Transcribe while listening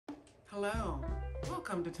Hello,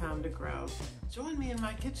 welcome to Time to Grow. Join me in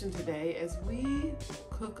my kitchen today as we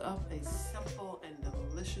cook up a simple and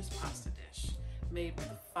delicious pasta dish made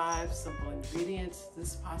with 5 simple ingredients.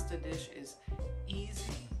 This pasta dish is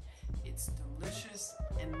easy, it's delicious,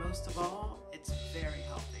 and most of all, it's very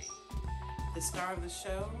healthy. The star of the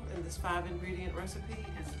show in this 5-ingredient recipe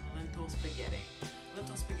is lentil spaghetti.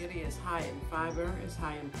 Lentil spaghetti is high in fiber, is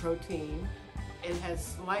high in protein. It has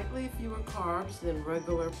slightly fewer carbs than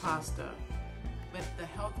regular pasta, but the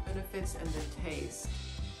health benefits and the taste,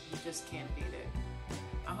 you just can't beat it.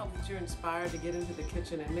 I hope that you're inspired to get into the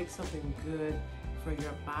kitchen and make something good for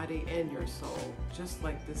your body and your soul, just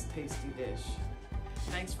like this tasty dish.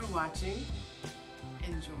 Thanks for watching.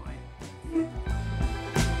 Enjoy.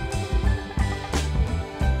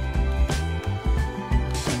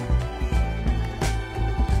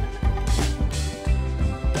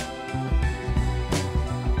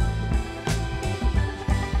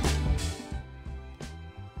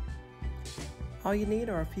 All you need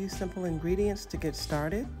are a few simple ingredients to get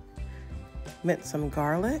started. Mince some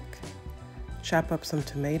garlic, chop up some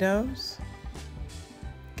tomatoes,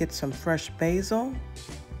 get some fresh basil,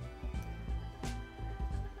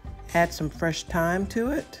 add some fresh thyme to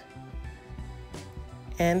it,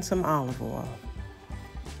 and some olive oil.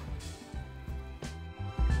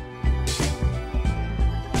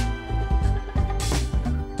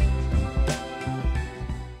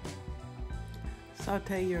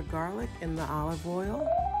 Saute your garlic in the olive oil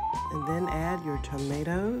and then add your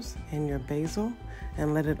tomatoes and your basil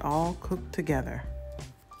and let it all cook together.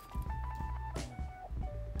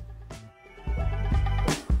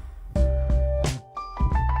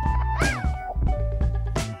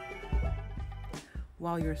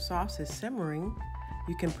 While your sauce is simmering,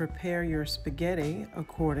 you can prepare your spaghetti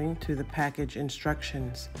according to the package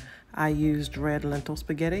instructions. I used red lentil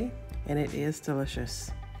spaghetti and it is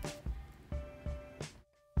delicious.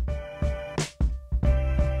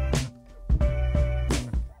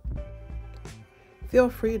 Feel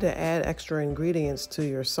free to add extra ingredients to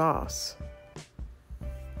your sauce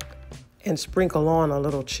and sprinkle on a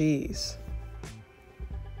little cheese.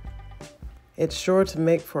 It's sure to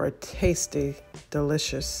make for a tasty,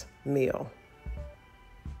 delicious meal.